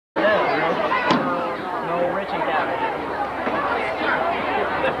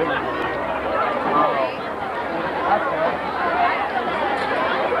And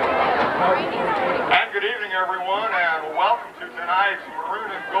good evening, everyone, and welcome to tonight's Maroon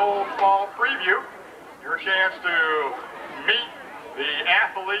and Gold Fall Preview. Your chance to meet the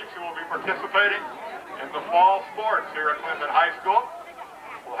athletes who will be participating in the fall sports here at Clinton High School.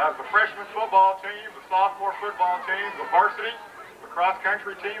 We'll have the freshman football team, the sophomore football team, the varsity, the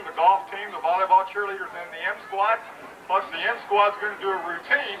cross-country team, the golf team, the volleyball cheerleaders, and the M squad. Plus, the M squad's going to do a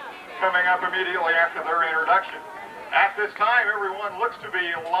routine coming up immediately after their introduction. At this time, everyone looks to be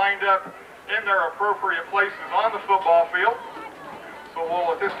lined up in their appropriate places on the football field. So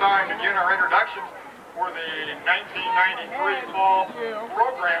we'll, at this time, begin our introduction for the 1993 fall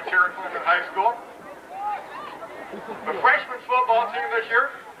programs here at Clinton High School. The freshman football team this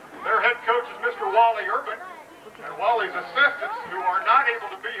year, their head coach is Mr. Wally Urban, and Wally's assistants, who are not able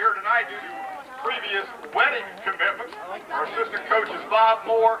to be here tonight due to previous wedding commitments, our assistant coaches Bob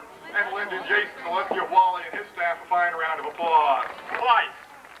Moore and Lyndon Jason. So let's give Wally and his staff a fine round of applause. Twice.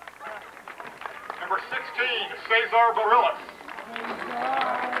 Number 16, Cesar Barillas.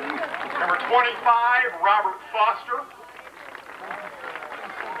 Number 25, Robert Foster.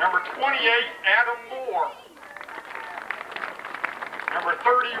 Number 28, Adam Moore. Number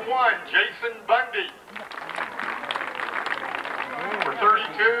 31, Jason Bundy. Number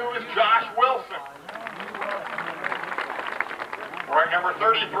 32 is Josh Wilson. All right, number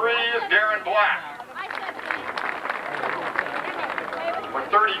 33 is Darren Black. Number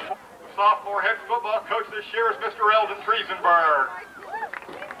 34, the sophomore head football coach this year is Mr. Eldon Triesenberg.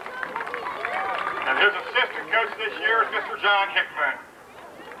 And his assistant coach this year is Mr. John Hickman.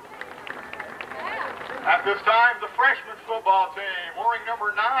 At this time, the freshman football team, wearing number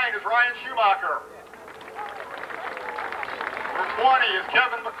 9 is Ryan Schumacher. Number 20 is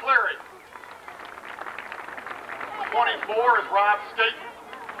Kevin McCleary. 24 is Rob Staten.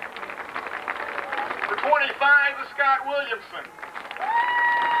 Number 25 is Scott Williamson.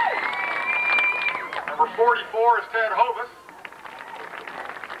 Number 44 is Ted Hovis.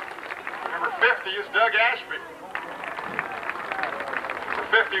 Number 50 is Doug Ashby. Number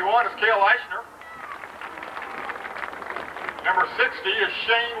 51 is Cale Eichner. Number 60 is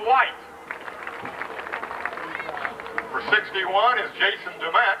Shane White. Number 61 is Jason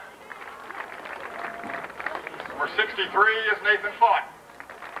DeMett. Number 63 is Nathan Fott.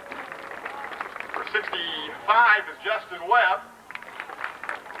 Number 65 is Justin Webb.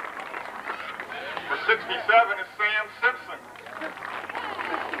 Number 67 is Sam Simpson.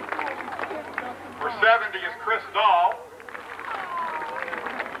 Number 70 is Chris Dahl.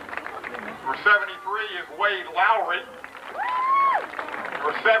 Number 73 is Wade Lowry.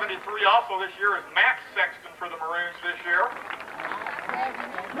 Number 73 also this year is Max Sexton for the Maroons this year.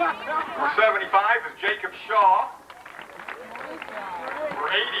 Number 75 is Jacob Shaw. Number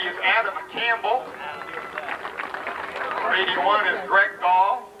 80 is Adam Campbell. Number 81 is Greg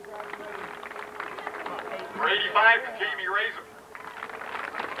Dahl. Number 85 is Jamie Razor.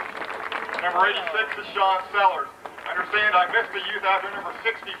 Number 86 is Sean Sellers. I understand I missed the youth out there, number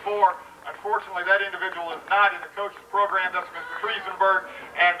 64. Unfortunately, that individual is not in the coach's program. That's Mr. Triesenberg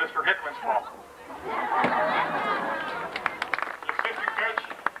and Mr. Hickman's fault. The assistant coach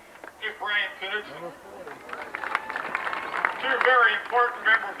is Brian Knudsen. Two very important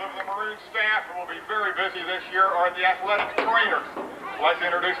members of the Maroon staff who will be very busy this year are the athletic trainers. I'd like to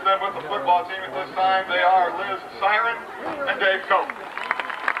introduce them with the football team at this time. They are Liz Siren and Dave Cope.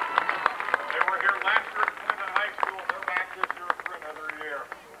 They were here last year at Clinton High School. They're back this year for another year.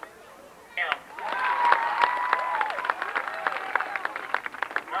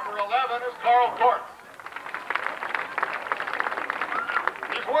 Number 11 is Carl Kortz.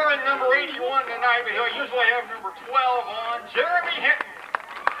 He's wearing number 81 tonight, but he'll usually have number 12 on. Jeremy Hinton.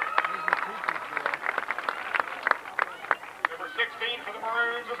 Number 16 for the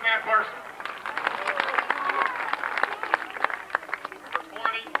Maroons is Matt Parson. Number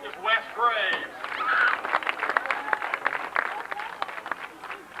 20 is Wes Graves.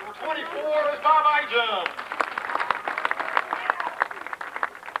 Number 24 is Bob Ijum.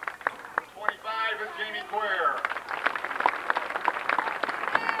 25 is Jamie Queer.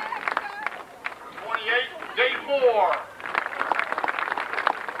 28, Dave Moore.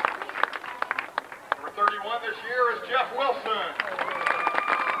 Number 31 this year is Jeff Wilson.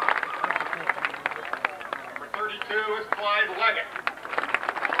 Number 32 is Clyde Leggett.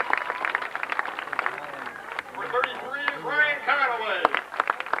 Number 33 is Ryan Conaway.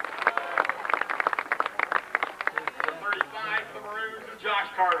 Number 35 for the Maroons is Josh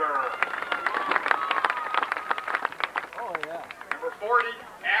Carter. Oh, yeah. Number 40,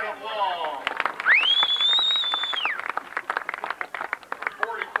 Adam Long. Number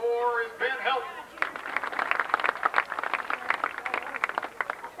 44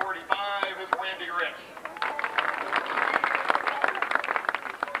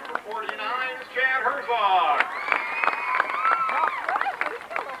 is Chad Herzog.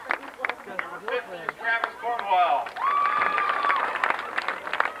 Number 50 is Travis Cornwell.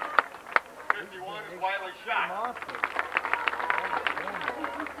 51 is Wiley Schott.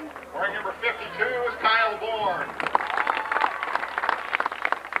 Wearing number 52 is Kyle Bourne.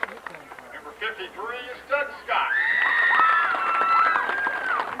 Number 53 is Doug Scott.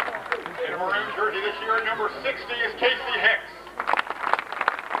 In a maroon jersey this year, number 60 is Casey Hicks.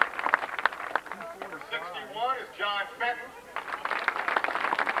 Number 61 is John Fenton.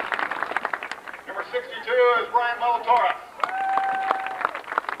 Number 62 is Brian Molatoris.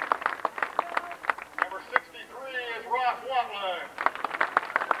 Number 63 is Ross Watland.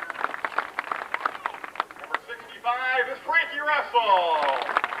 Number 65 is Frankie Russell.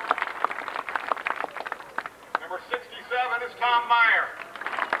 Number 67 is Tom Meyer.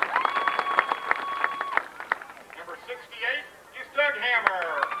 Number 68 is Doug Hammer.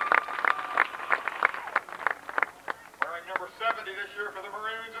 Wearing number 70 this year for the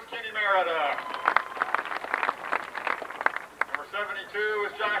Maroons is Kenny Merida. Number 72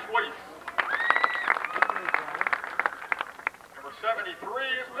 is Josh Weiss. Number 73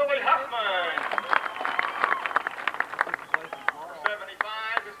 is Billy Huffman. Number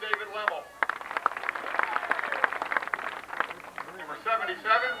 75 is David Lemel. Number 77,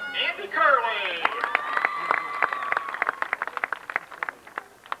 Andy Curley.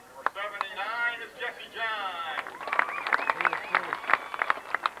 Number 79 is Jesse John.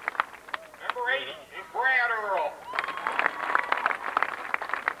 Number 80 is Brad Earl.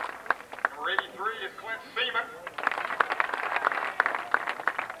 Number 83 is Clint Seaman.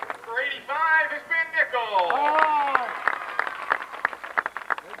 Number 85 is Ben Nichols.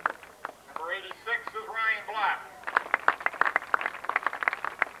 Number 86 is Ryan Black.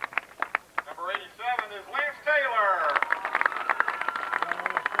 Number 87 is Lance Taylor.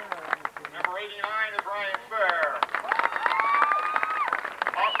 Number 89 is Ryan Fair.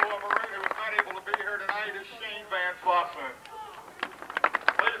 Also a Maroon who was not able to be here tonight is Shane Van Fossen.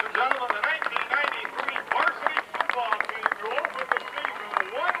 Ladies and gentlemen, the 1993 varsity football team who opened the season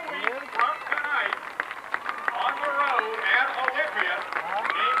 1 week from tonight on the road at Olympia.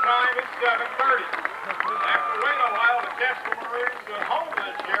 Game time is 7:30. Have to wait a while to catch the Maroons at home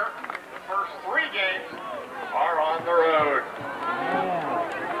this year. The first 3 games are on the road.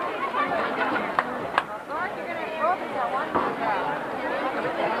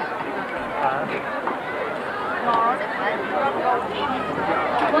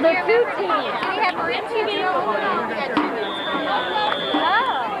 Well, they're 2 teams. We have Maroon 2 teams. Oh.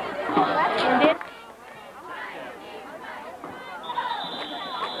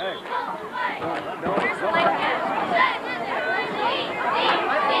 And then I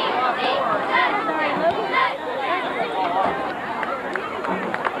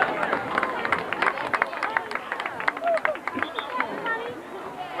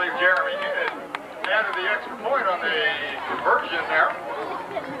believe Jeremy added the extra point on the conversion there.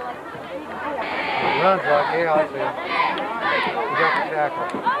 Runs like, yeah, I see him. He got the tackle.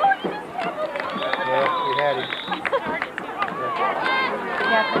 Yeah, he had him.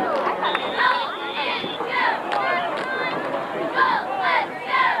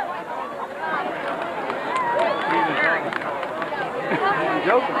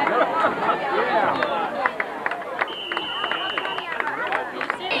 Joking. Yeah.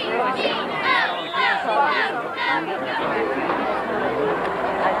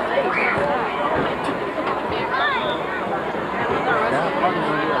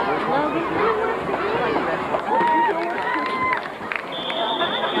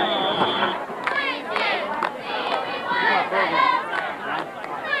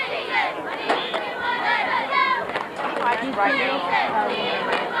 right now.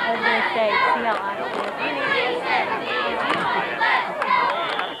 I was going to say, see how honest it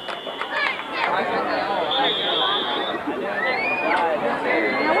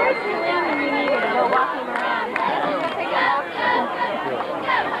Now, where's your thing when you need to go walking around?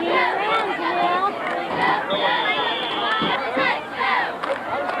 She ran, Janelle.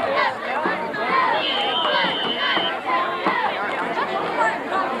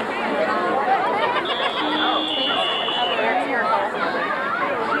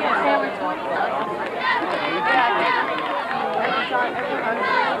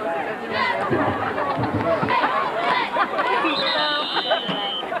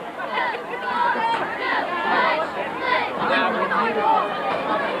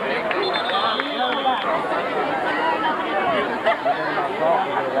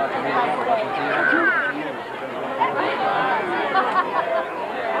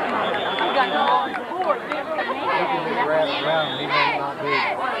 Around, he may not be.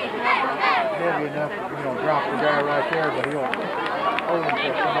 drop the guy right there, but he'll hold him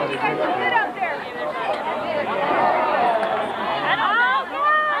till somebody gets to him.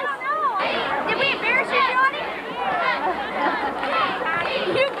 Did we embarrass you, Johnny?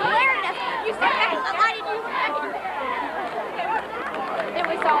 You glared at us. You said that was a lie. Did you? Then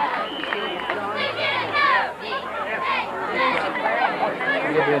we saw it.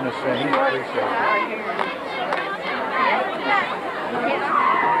 You'll be in the center. He's appreciated.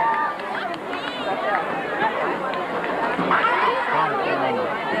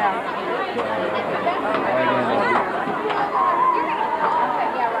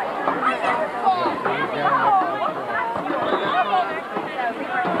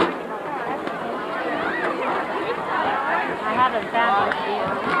 I haven't found it yet.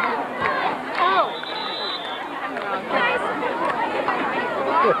 Oh!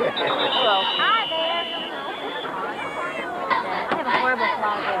 Hello. Hi there. I have a horrible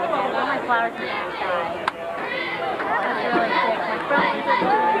flower baby. All my flowers are outside. I'm really sick. My throat is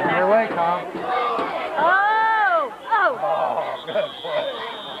really Your way, Tom. Oh! Oh! Oh, good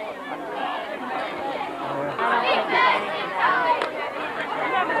play.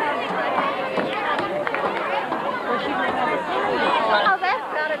 Oh, that's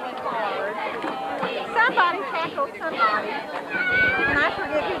gotta be hard. Somebody tackled somebody. And I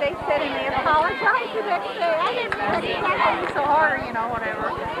forget who they said and they apologized the next day. I didn't mean to tackle you so hard, you know, whatever.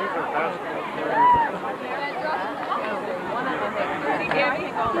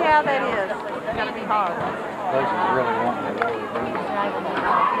 Yeah, that is. It's gotta be hard. Those are really wanting to go.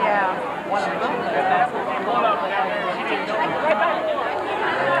 Yeah.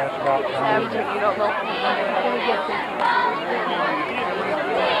 That's about time. You don't know.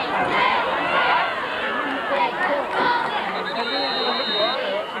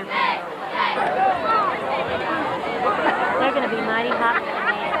 They're going to be mighty hot